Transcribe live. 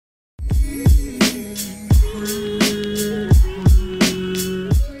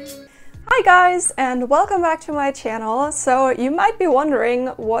Hi guys, and welcome back to my channel. So you might be wondering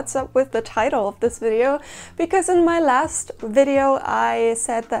what's up with the title of this video, because in my last video I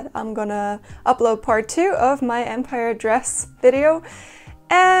said that I'm gonna upload part 2 of my empire dress video,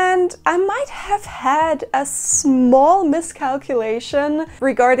 and I might have had a small miscalculation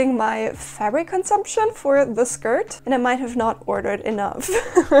regarding my fabric consumption for the skirt, and I might have not ordered enough.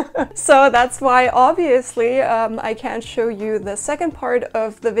 So that's why obviously I can't show you the second part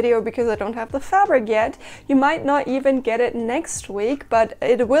of the video because I don't have the fabric yet. You might not even get it next week, but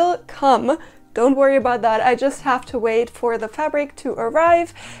it will come. Don't worry about that. I just have to wait for the fabric to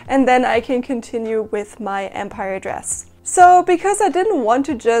arrive, and then I can continue with my empire dress. So because I didn't want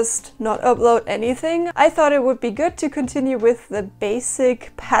to just not upload anything, I thought it would be good to continue with the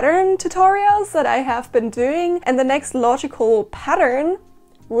basic pattern tutorials that I have been doing, and the next logical pattern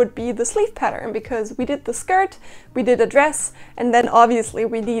would be the sleeve pattern, because we did the skirt, we did a dress, and then obviously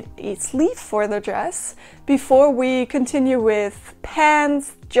we need a sleeve for the dress before we continue with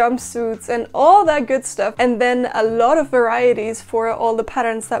pants, jumpsuits, and all that good stuff, and then a lot of varieties for all the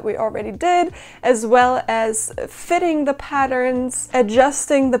patterns that we already did, as well as fitting the patterns,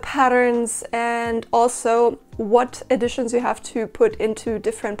 adjusting the patterns, and also what additions you have to put into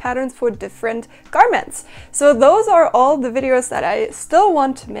different patterns for different garments. So those are all the videos that I still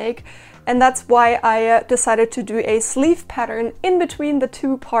want to make, and that's why I decided to do a sleeve pattern in between the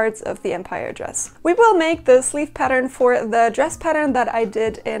two parts of the empire dress. We will make the sleeve pattern for the dress pattern that I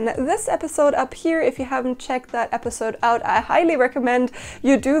did in this episode up here. If you haven't checked that episode out, I highly recommend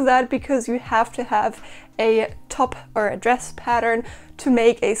you do that, because you have to have a top or a dress pattern to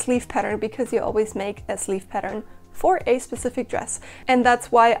make a sleeve pattern, because you always make a sleeve pattern for a specific dress. And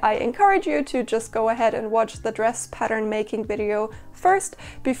that's why I encourage you to just go ahead and watch the dress pattern making video first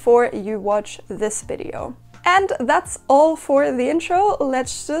before you watch this video. And that's all for the intro.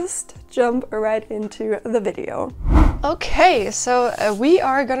 Let's just jump right into the video. Okay, so we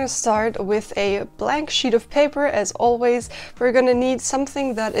are gonna start with a blank sheet of paper. As always, we're gonna need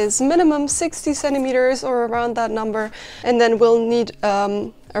something that is minimum 60 centimeters or around that number, and then we'll need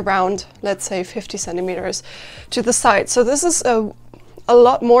around, let's say, 50 centimeters to the side. So this is a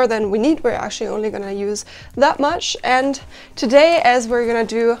lot more than we need. We're actually only gonna use that much. And today, as we're gonna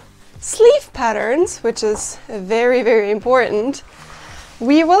do sleeve patterns, which is very, very important,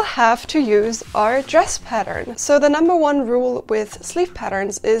 we will have to use our dress pattern. So the number one rule with sleeve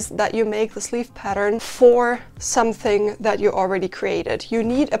patterns is that you make the sleeve pattern for something that you already created. You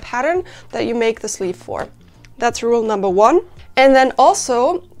need a pattern that you make the sleeve for. That's rule number one. And then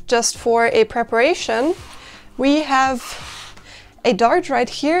also, just for a preparation, we have a dart right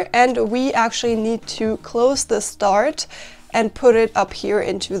here, and we actually need to close this dart and put it up here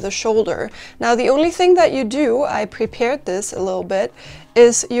into the shoulder. Now the only thing that you do, I prepared this a little bit,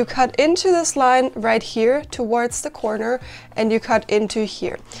 is you cut into this line right here towards the corner, and you cut into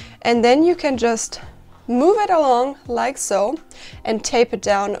here. And then you can just move it along like so and tape it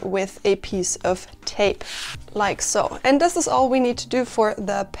down with a piece of tape like so. And this is all we need to do for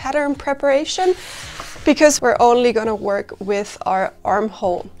the pattern preparation, because we're only gonna work with our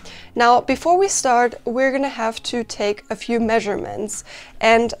armhole. Now, before we start, we're gonna have to take a few measurements,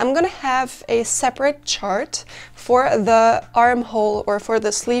 and I'm gonna have a separate chart for the armhole or for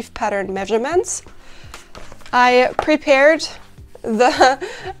the sleeve pattern measurements. I prepared the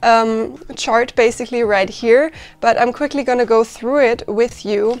chart basically right here, but I'm quickly gonna go through it with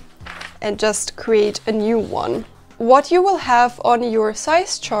you and just create a new one. What you will have on your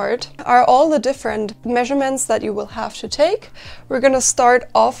size chart are all the different measurements that you will have to take. We're gonna start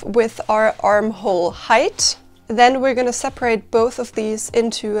off with our armhole height. Then we're going to separate both of these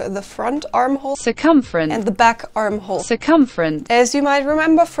into the front armhole circumference and the back armhole circumference. As you might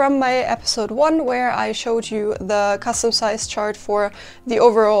remember from my episode 1, where I showed you the custom size chart for the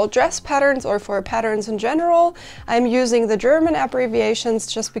overall dress patterns or for patterns in general, I'm using the German abbreviations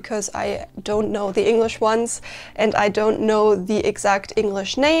just because I don't know the English ones, and I don't know the exact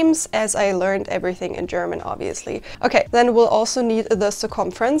English names, as I learned everything in German, obviously. Okay, then we'll also need the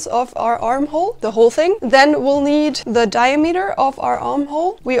circumference of our armhole, the whole thing. Then we'll need the diameter of our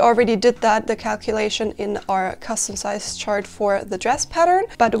armhole. We already did that, the calculation, in our custom size chart for the dress pattern,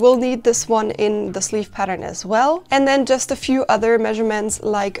 but we'll need this one in the sleeve pattern as well. And then just a few other measurements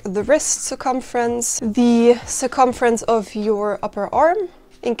like the wrist circumference, the circumference of your upper arm,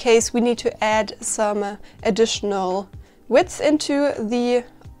 in case we need to add some additional width into the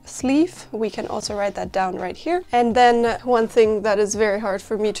sleeve. We can also write that down right here. And then one thing that is very hard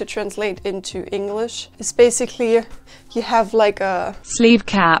for me to translate into English is basically you have like a sleeve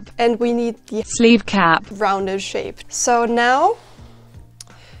cap, and we need the sleeve cap rounded shape. So now,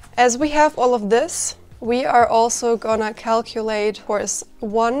 as we have all of this, we are also gonna calculate, of course,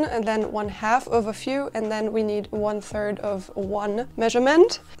 1 and then 1/2 of a few, and then we need 1/3 of one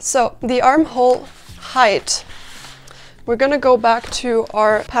measurement. So the armhole height. We're gonna go back to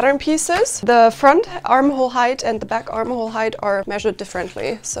our pattern pieces. The front armhole height and the back armhole height are measured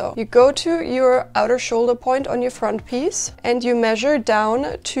differently. So you go to your outer shoulder point on your front piece and you measure down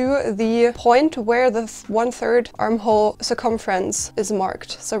to the point where the 1/3 armhole circumference is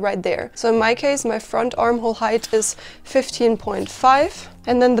marked. So right there. So in my case, my front armhole height is 15.5,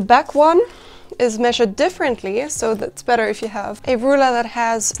 and then the back one is measured differently, so that's better if you have a ruler that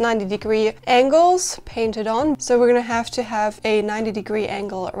has 90-degree angles painted on. So we're gonna have to have a 90-degree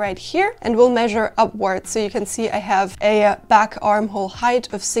angle right here, and we'll measure upwards. So you can see I have a back armhole height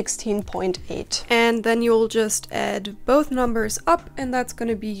of 16.8. And then you'll just add both numbers up, and that's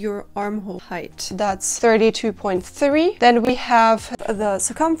gonna be your armhole height. That's 32.3. Then we have the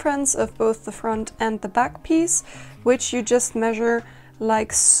circumference of both the front and the back piece, which you just measure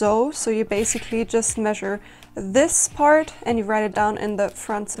like so. So you basically just measure this part and you write it down in the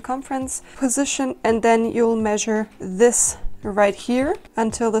front circumference position, and then you'll measure this right here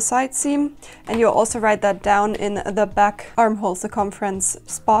until the side seam, and you'll also write that down in the back armhole circumference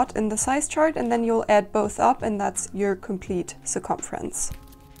spot in the size chart, and then you'll add both up, and that's your complete circumference.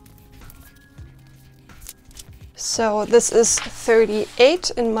 So this is 38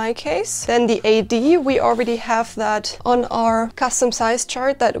 in my case. Then the AD, we already have that on our custom size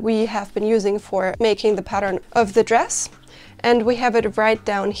chart that we have been using for making the pattern of the dress. And we have it right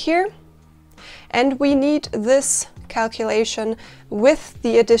down here. And we need this calculation with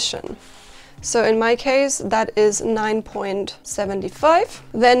the addition. So in my case, that is 9.75.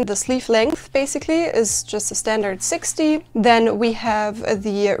 Then the sleeve length basically is just a standard 60. Then we have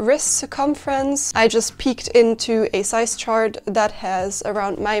the wrist circumference. I just peeked into a size chart that has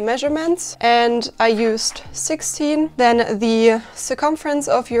around my measurements, and I used 16. Then the circumference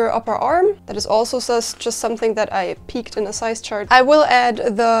of your upper arm, that is also just something that I peeked in a size chart. I will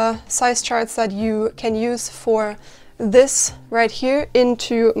add the size charts that you can use for this right here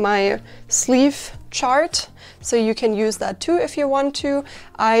into my sleeve chart, so you can use that too if you want to.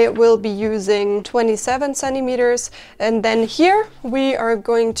 I will be using 27 centimeters, and then here we are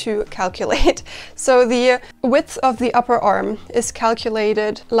going to calculate. So the width of the upper arm is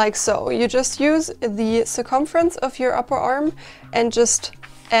calculated like so. You just use the circumference of your upper arm and just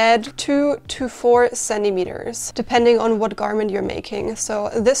add 2 to 4 centimeters, depending on what garment you're making. So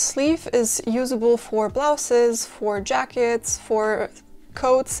this sleeve is usable for blouses, for jackets, for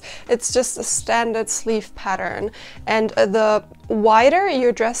coats. It's just a standard sleeve pattern. And the wider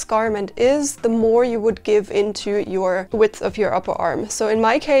your dress garment is, the more you would give into your width of your upper arm. So in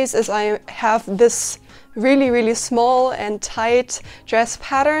my case, as I have this really small and tight dress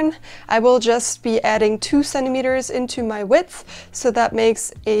pattern, I will just be adding 2 centimeters into my width, so that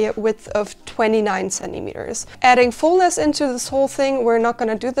makes a width of 29 centimeters. Adding fullness into this whole thing, we're not going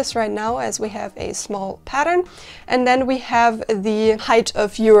to do this right now as we have a small pattern. And then we have the height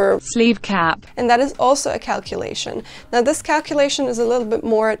of your sleeve cap, and that is also a calculation. Now this calculation is a little bit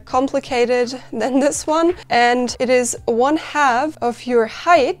more complicated than this one, and it is 1/2 of your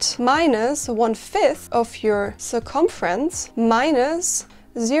height minus 1/5 of your circumference minus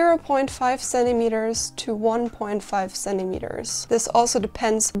 0.5 centimeters to 1.5 centimeters. This also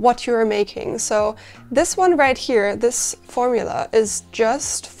depends what you're making. So this one right here, this formula is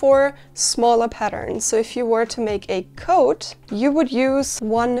just for smaller patterns. So if you were to make a coat, you would use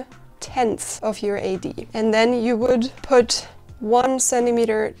 1/10 of your AD, and then you would put 1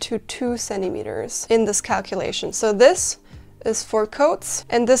 centimeter to 2 centimeters in this calculation. So this is for coats,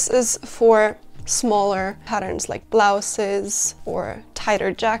 and this is for smaller patterns like blouses or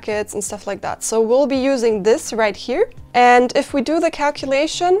tighter jackets and stuff like that. So we'll be using this right here. And if we do the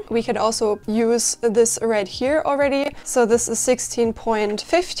calculation, we can also use this right here already. So this is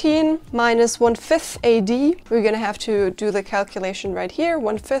 16.15 minus 1/5 AD. We're gonna have to do the calculation right here.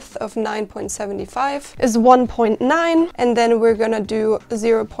 1/5 of 9.75 is 1.9. And then we're gonna do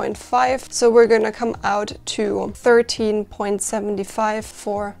 0.5. So we're gonna come out to 13.75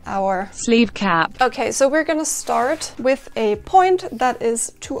 for our sleeve cap. Okay, so we're gonna start with a point that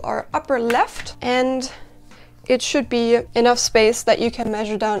is to our upper left, and it should be enough space that you can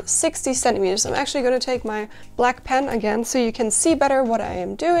measure down 60 centimeters. I'm actually going to take my black pen again so you can see better what I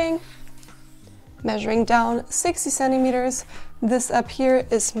am doing. Measuring down 60 centimeters. This up here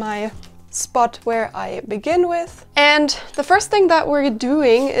is my spot where I begin with. And the first thing that we're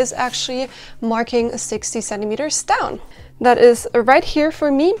doing is actually marking 60 centimeters down. That is right here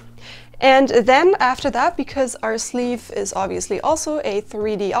for me. And then after that, because our sleeve is obviously also a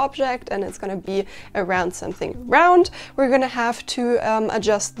 3D object and it's going to be around something round, we're going to have to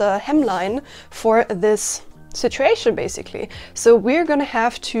adjust the hemline for this situation basically. So we're going to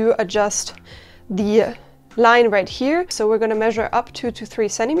have to adjust the line right here. So we're going to measure up 2 to 3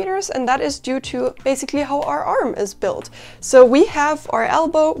 centimeters, and that is due to basically how our arm is built. So we have our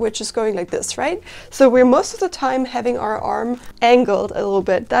elbow, which is going like this, right? So we're most of the time having our arm angled a little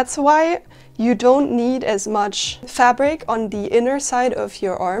bit. That's why you don't need as much fabric on the inner side of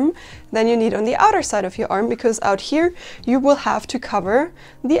your arm than you need on the outer side of your arm, because out here you will have to cover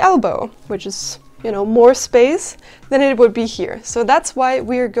the elbow, which is, you know, more space than it would be here. So that's why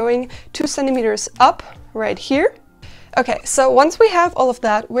we're going 2 centimeters up right here. Okay, so once we have all of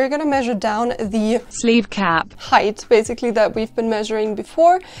that, we're gonna measure down the sleeve cap height, basically, that we've been measuring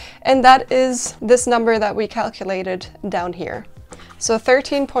before, and that is this number that we calculated down here. So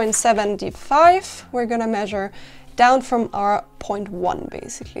 13.75, we're gonna measure down from our 0.1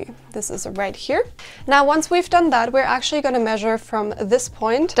 basically. This is right here. Now once we've done that, we're actually going to measure from this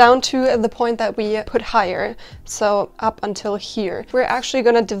point down to the point that we put higher, so up until here. We're actually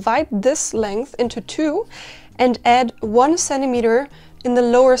going to divide this length into 2 and add 1 centimeter in the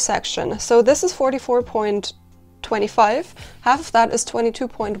lower section. So this is 44.25, half of that is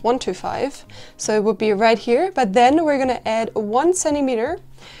 22.125, so it would be right here, but then we're going to add 1 centimeter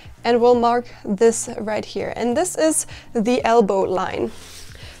and we'll mark this right here. And this is the elbow line.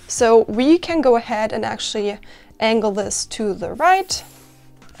 So we can go ahead and actually angle this to the right,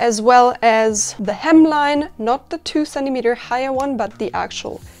 as well as the hemline, not the 2 centimeter higher one, but the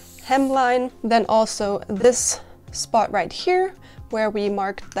actual hemline. Then also this spot right here, where we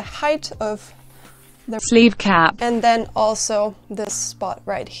marked the height of the sleeve cap. And then also this spot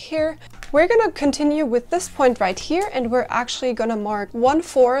right here. We're gonna continue with this point right here, and we're actually gonna mark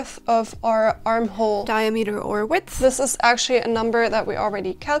 1/4 of our armhole diameter or width. This is actually a number that we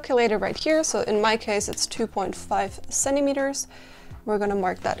already calculated right here. So in my case, it's 2.5 centimeters. We're gonna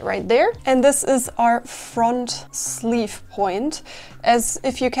mark that right there. And this is our front sleeve point. As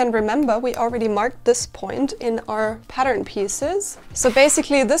if you can remember, we already marked this point in our pattern pieces. So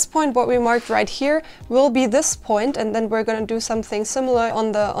basically this point, what we marked right here, will be this point, and then we're gonna do something similar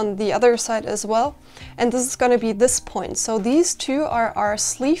on the other side as well. And this is gonna be this point. So these two are our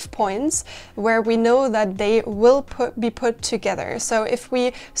sleeve points, where we know that they will be put together. So if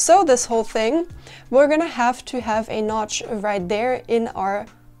we sew this whole thing, we're gonna have to have a notch right there in our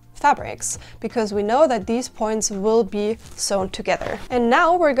fabrics, because we know that these points will be sewn together. And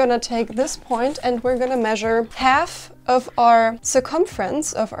now we're gonna take this point and we're gonna measure half of our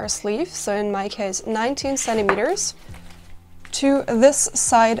circumference of our sleeve, so in my case 19 centimeters, to this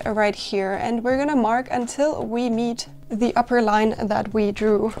side right here, and we're gonna mark until we meet the upper line that we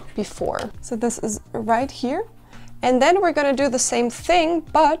drew before. So this is right here, and then we're gonna do the same thing,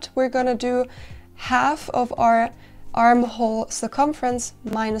 but we're gonna do half of our armhole circumference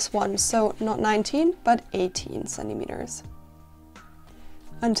minus 1, so not 19 but 18 centimeters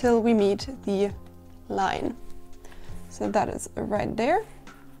until we meet the line. So that is right there.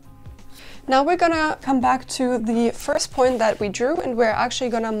 Now we're gonna come back to the first point that we drew, and we're actually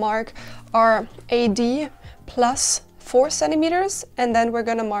gonna mark our AD plus 4 centimeters, and then we're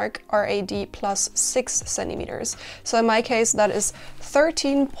gonna mark our AD plus 6 centimeters. So in my case, that is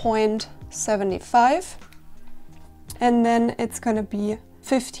 13.75, and then it's gonna be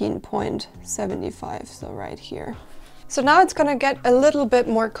 15.75, so right here. So now it's gonna get a little bit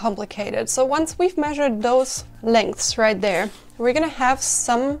more complicated. So once we've measured those lengths right there, we're gonna have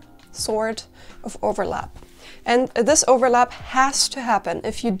some sort of overlap. And this overlap has to happen.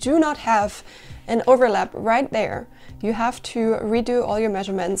 If you do not have an overlap right there, you have to redo all your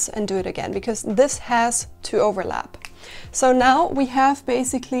measurements and do it again, because this has to overlap. So now we have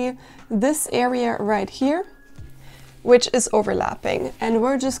basically this area right here, which is overlapping, and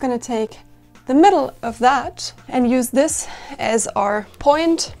we're just gonna take the middle of that and use this as our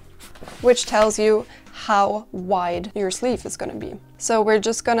point, which tells you how wide your sleeve is gonna be. So we're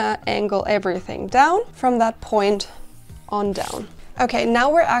just gonna angle everything down from that point on down. Okay,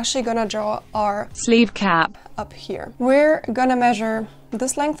 now we're actually gonna draw our sleeve cap up here. We're gonna measure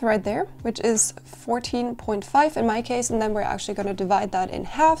this length right there, which is 14.5 in my case, and then we're actually going to divide that in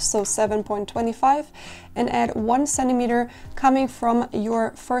half, so 7.25, and add 1 centimeter coming from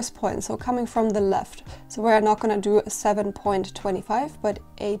your first point, so coming from the left. So we're not going to do 7.25 but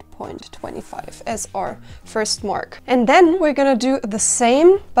 8.25 as our first mark. And then we're going to do the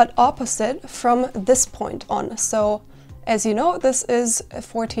same but opposite from this point on. So as you know, this is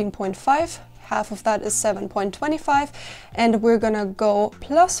 14.5. half of that is 7.25, and we're gonna go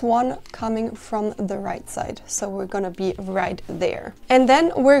 +1 coming from the right side. So we're gonna be right there. And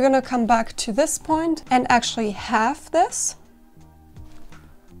then we're gonna come back to this point and actually half this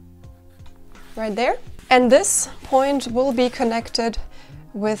right there. And this point will be connected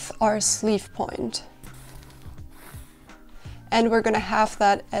with our sleeve point. And we're gonna half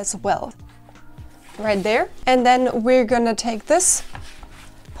that as well, right there. And then we're gonna take this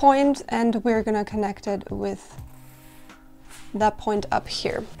point and we're gonna connect it with that point up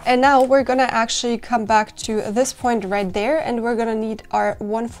here. And now we're gonna actually come back to this point right there, and we're gonna need our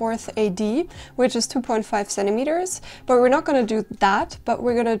 1/4 AD, which is 2.5 centimeters, but we're not gonna do that, but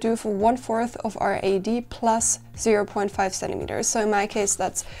we're gonna do for 1/4 of our AD plus 0.5 centimeters. So in my case,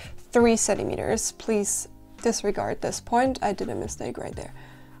 that's 3 centimeters. Please disregard this point. I did a mistake right there.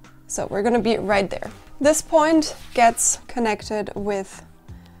 So we're gonna be right there. This point gets connected with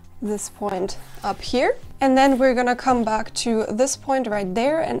this point up here. And then we're gonna come back to this point right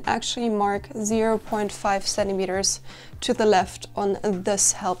there and actually mark 0.5 centimeters to the left on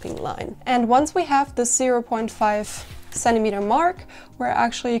this helping line. And once we have the 0.5 centimeter mark, we're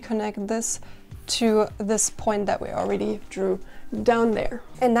actually connect this to this point that we already drew down there.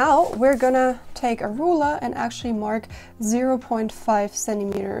 And now we're gonna take a ruler and actually mark 0.5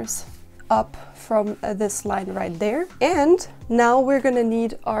 centimeters up from this line right there. And now we're gonna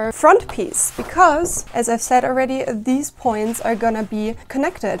need our front piece, because as I've said already, these points are gonna be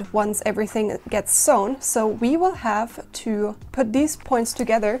connected once everything gets sewn. So we will have to put these points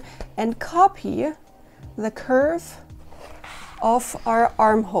together and copy the curve of our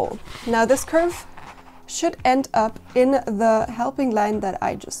armhole. Now this curve should end up in the helping line that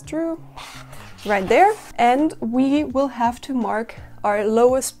I just drew right there, and we will have to mark our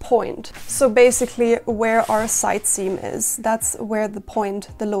lowest point. So basically where our side seam is, that's where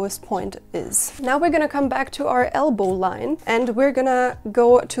the lowest point is. Now we're gonna come back to our elbow line and we're gonna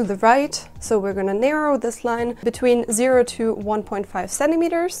go to the right. So we're gonna narrow this line between 0 to 1.5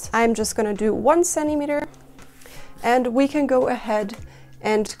 centimeters. I'm just gonna do 1 centimeter, and we can go ahead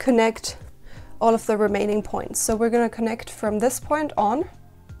and connect all of the remaining points. So we're gonna connect from this point on,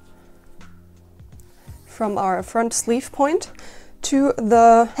 from our front sleeve point, to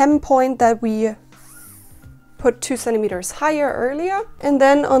the hem point that we put 2 centimeters higher earlier. And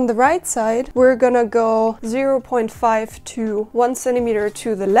then on the right side, we're gonna go 0.5 to 1 centimeter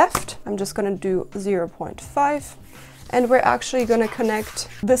to the left. I'm just gonna do 0.5. And we're actually gonna connect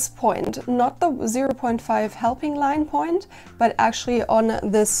this point, not the 0.5 helping line point, but actually on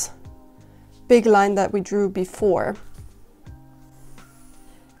this big line that we drew before,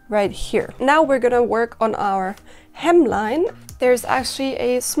 right here. Now we're gonna work on our hemline. There's actually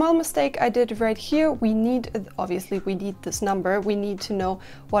a small mistake I did right here. Obviously we need this number. We need to know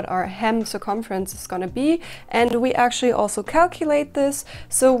what our hem circumference is gonna be. And we actually also calculate this.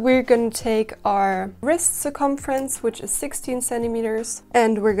 So we're gonna take our wrist circumference, which is 16 centimeters,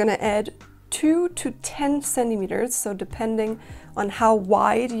 and we're gonna add 2 to 10 centimeters. So depending on how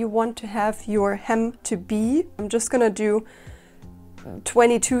wide you want to have your hem to be. I'm just gonna do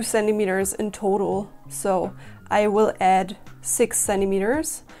 22 centimeters in total. So I will add 6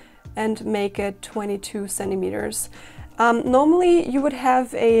 centimeters and make it 22 centimeters. Normally you would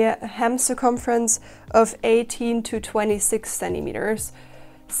have a hem circumference of 18 to 26 centimeters.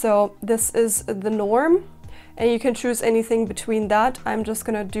 So this is the norm, and you can choose anything between that. I'm just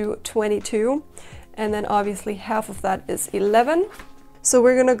gonna do 22, and then obviously half of that is 11. So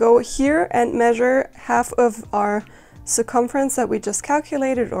we're gonna go here and measure half of our circumference that we just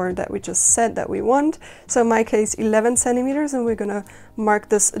calculated, or that we just said that we want. So in my case 11 centimeters, and we're gonna mark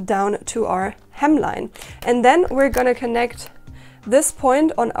this down to our hemline. And then we're gonna connect this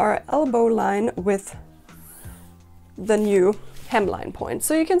point on our elbow line with the new hemline point.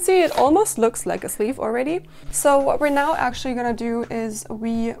 So you can see it almost looks like a sleeve already. So what we're now actually gonna do is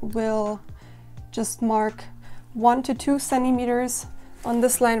we will just mark 1 to 2 centimeters on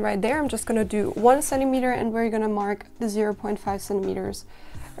this line right there. I'm just gonna do 1 centimeter, and we're gonna mark the 0.5 centimeters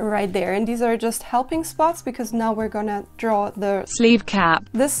right there. And these are just helping spots, because now we're gonna draw the sleeve cap.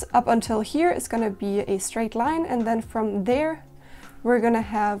 This up until here is gonna be a straight line, and then from there we're gonna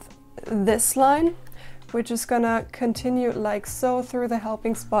have this line, which is gonna continue like so through the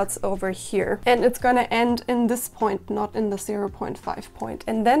helping spots over here. And it's gonna end in this point, not in the 0.5 point.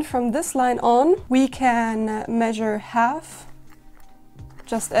 And then from this line on, we can measure half,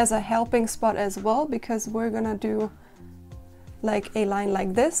 just as a helping spot as well, because we're gonna do like a line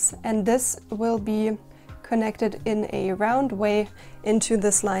like this, and this will be connected in a round way into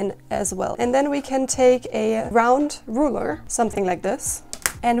this line as well. And then we can take a round ruler, something like this,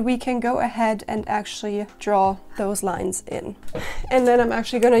 and we can go ahead and actually draw those lines in. And then I'm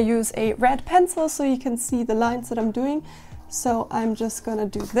actually gonna use a red pencil so you can see the lines that I'm doing. So I'm just gonna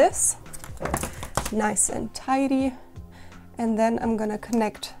do this, nice and tidy. And then I'm gonna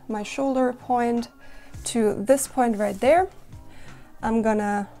connect my shoulder point to this point right there. I'm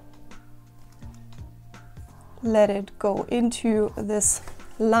gonna let it go into this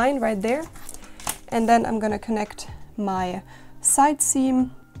line right there. And then I'm gonna connect my side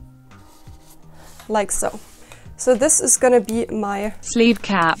seam like so. So this is gonna be my sleeve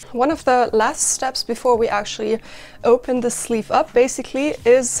cap. One of the last steps before we actually open the sleeve up basically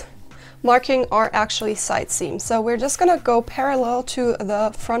is marking our actually side seam. So we're just gonna go parallel to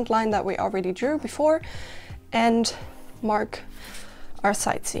the front line that we already drew before and mark our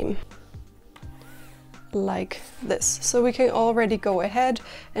side seam like this. So we can already go ahead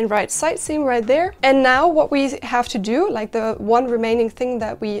and write side seam right there. And now what we have to do, like the one remaining thing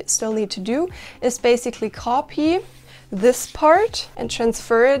that we still need to do, is basically copy this part and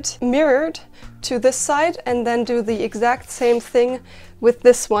transfer it mirrored to this side, and then do the exact same thing with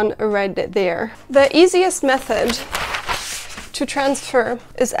this one right there. The easiest method to transfer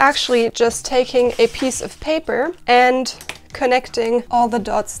is actually just taking a piece of paper and connecting all the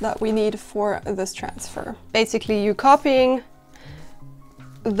dots that we need for this transfer. Basically, you copying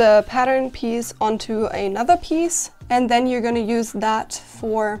the pattern piece onto another piece, and then you're going to use that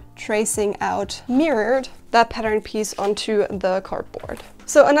for tracing out mirrored that pattern piece onto the cardboard.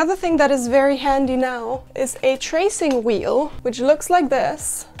 So another thing that is very handy now is a tracing wheel, which looks like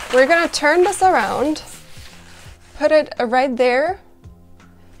this. We're going to turn this around, put it right there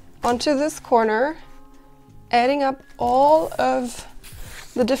onto this corner, adding up all of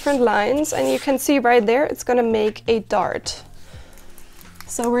the different lines, and you can see right there it's going to make a dart.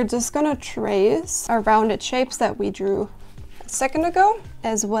 So we're just going to trace our rounded shapes that we drew a second ago,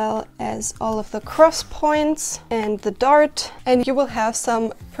 as well as all of the cross points and the dart, and you will have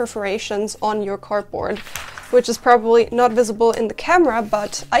some perforations on your cardboard, which is probably not visible in the camera,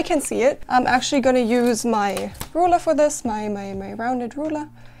 but I can see it. I'm actually going to use my ruler for this, my rounded ruler.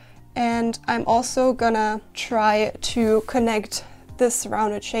 And I'm also gonna try to connect this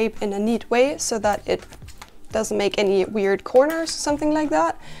rounded shape in a neat way so that it doesn't make any weird corners, something like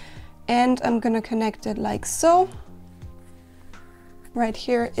that. And I'm gonna connect it like so. Right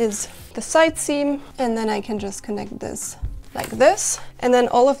here is the side seam, and then I can just connect this like this. And then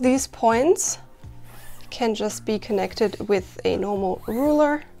all of these points can just be connected with a normal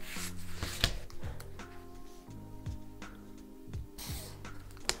ruler.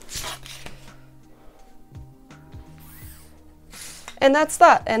 And that's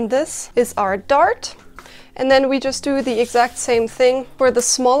that. And this is our dart. And then we just do the exact same thing for the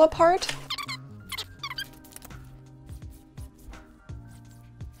smaller part.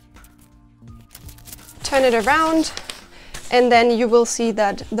 Turn it around, and then you will see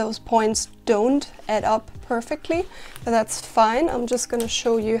that those points don't add up perfectly, but that's fine. I'm just gonna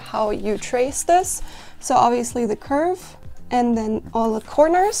show you how you trace this. So obviously the curve, and then all the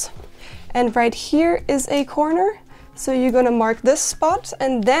corners. And right here is a corner. So you're gonna mark this spot,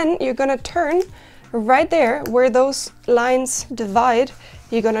 and then you're gonna turn right there where those lines divide.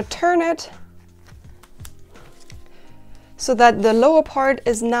 You're gonna turn it so that the lower part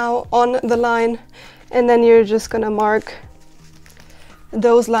is now on the line, and then you're just gonna mark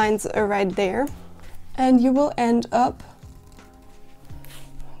those lines right there. And you will end up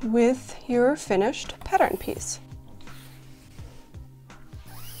with your finished pattern piece.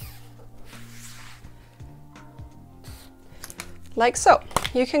 Like so.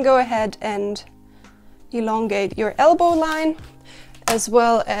 You can go ahead and elongate your elbow line, as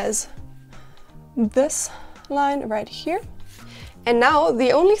well as this line right here. And now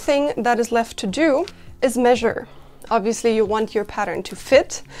the only thing that is left to do is measure. Obviously you want your pattern to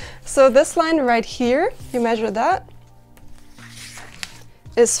fit. So this line right here, you measure that,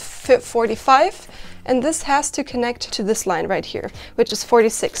 is 45. And this has to connect to this line right here, which is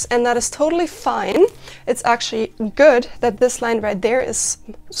 46, and that is totally fine. It's actually good that this line right there is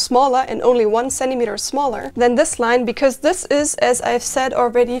smaller and only 1 centimeter smaller than this line, because this is, as I've said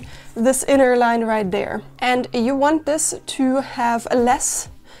already, this inner line right there. And you want this to have less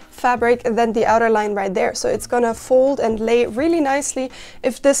fabric than the outer line right there. So it's gonna fold and lay really nicely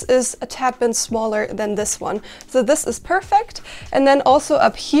if this is a tad bit smaller than this one. So this is perfect. And then also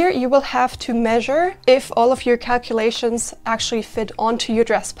up here, you will have to measure if all of your calculations actually fit onto your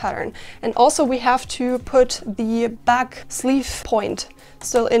dress pattern. And also we have to put the back sleeve point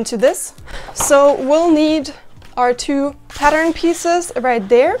still into this. So we'll need our 2 pattern pieces right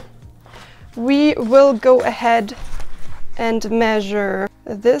there. We will go ahead and measure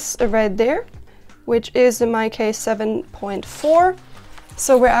this right there, which is in my case 7.4.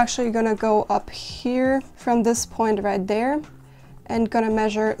 So we're actually gonna go up here from this point right there and gonna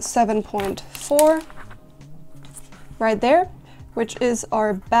measure 7.4 right there, which is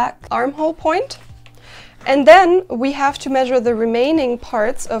our back armhole point. And then we have to measure the remaining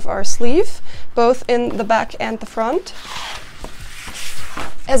parts of our sleeve, both in the back and the front,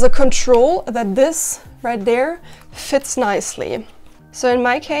 as a control that this right there fits nicely. So in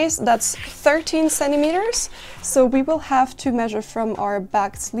my case, that's 13 centimeters. So we will have to measure from our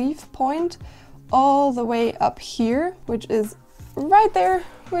back sleeve point all the way up here, which is right there,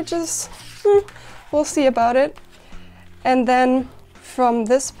 which is, we'll see about it. And then from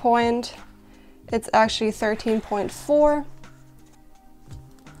this point, it's actually 13.4,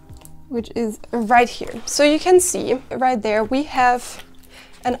 which is right here. So you can see right there, we have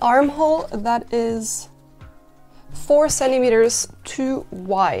an armhole that is 4 centimeters too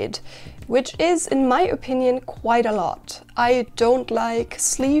wide, which is, in my opinion, quite a lot. I don't like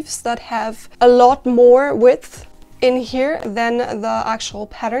sleeves that have a lot more width in here than the actual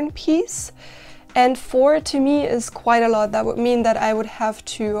pattern piece. And 4 to me is quite a lot. That would mean that I would have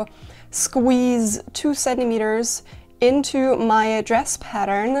to squeeze 2 centimeters into my dress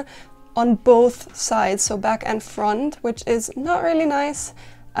pattern on both sides, so back and front, which is not really nice.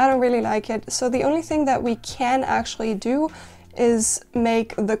 I don't really like it. So the only thing that we can actually do is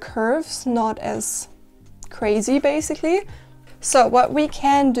make the curves not as crazy, basically. So what we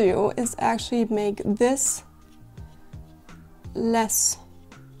can do is actually make this less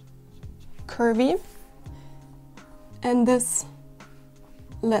curvy and this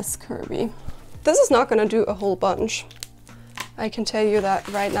less curvy. This is not going to do a whole bunch. I can tell you that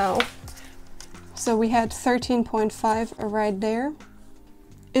right now. So we had 13.5 right there.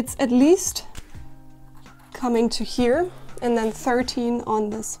 It's at least coming to here, and then 13 on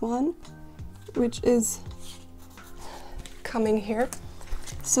this one, which is coming here.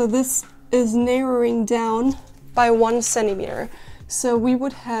 So this is narrowing down by 1 centimeter. So we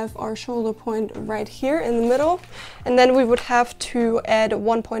would have our shoulder point right here in the middle, and then we would have to add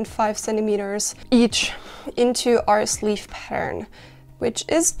 1.5 centimeters each into our sleeve pattern, which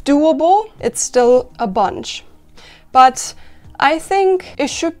is doable. It's still a bunch, but I think it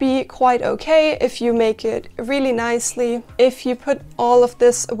should be quite okay if you make it really nicely. If you put all of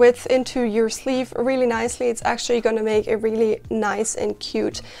this width into your sleeve really nicely, it's actually going to make a really nice and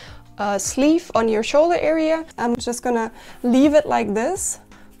cute sleeve on your shoulder area. I'm just gonna leave it like this.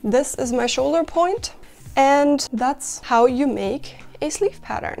 This is my shoulder point, and that's how you make a sleeve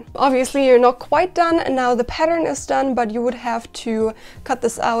pattern. Obviously you're not quite done, and now the pattern is done, but you would have to cut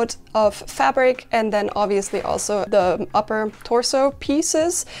this out of fabric and then obviously also the upper torso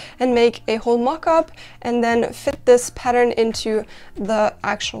pieces and make a whole mock-up, and then fit this pattern into the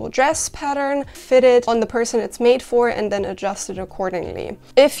actual dress pattern, fit it on the person it's made for, and then adjust it accordingly.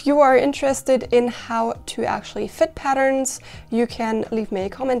 If you are interested in how to actually fit patterns, you can leave me a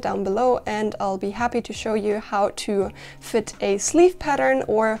comment down below and I'll be happy to show you how to fit a sleeve pattern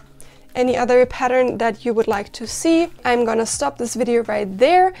or any other pattern that you would like to see. I'm gonna stop this video right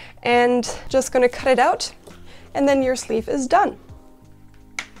there and just gonna cut it out, and then your sleeve is done.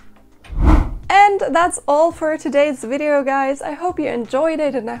 And that's all for today's video, guys. I hope you enjoyed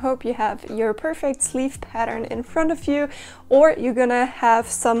it, and I hope you have your perfect sleeve pattern in front of you, or you're gonna have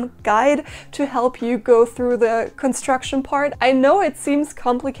some guide to help you go through the construction part. I know it seems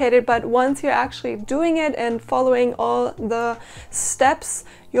complicated, but once you're actually doing it and following all the steps,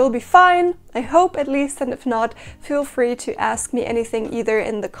 you'll be fine, I hope at least, and if not, feel free to ask me anything either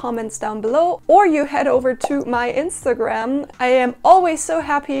in the comments down below, or you head over to my Instagram. I am always so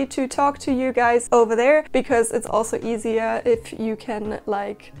happy to talk to you guys over there, because it's also easier if you can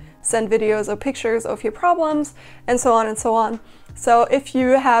like send videos or pictures of your problems and so on and so on. So if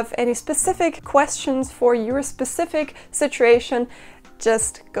you have any specific questions for your specific situation,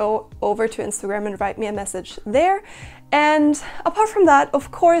 just go over to Instagram and write me a message there. And apart from that,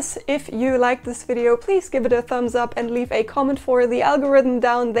 of course, if you like this video, please give it a thumbs up and leave a comment for the algorithm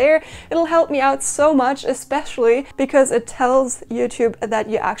down there. It'll help me out so much, especially because it tells YouTube that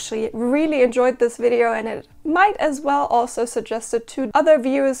you actually really enjoyed this video, and it might as well also suggest it to other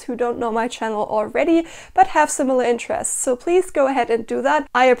viewers who don't know my channel already but have similar interests. So please go ahead and do that.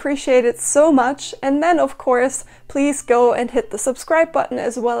 I appreciate it so much. And then of course, please go and hit the subscribe button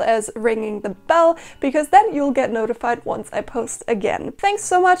as well as ringing the bell, because then you'll get notified once I post again. Thanks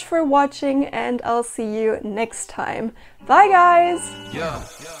so much for watching, and I'll see you next time. Bye guys!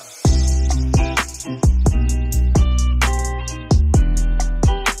 Yeah.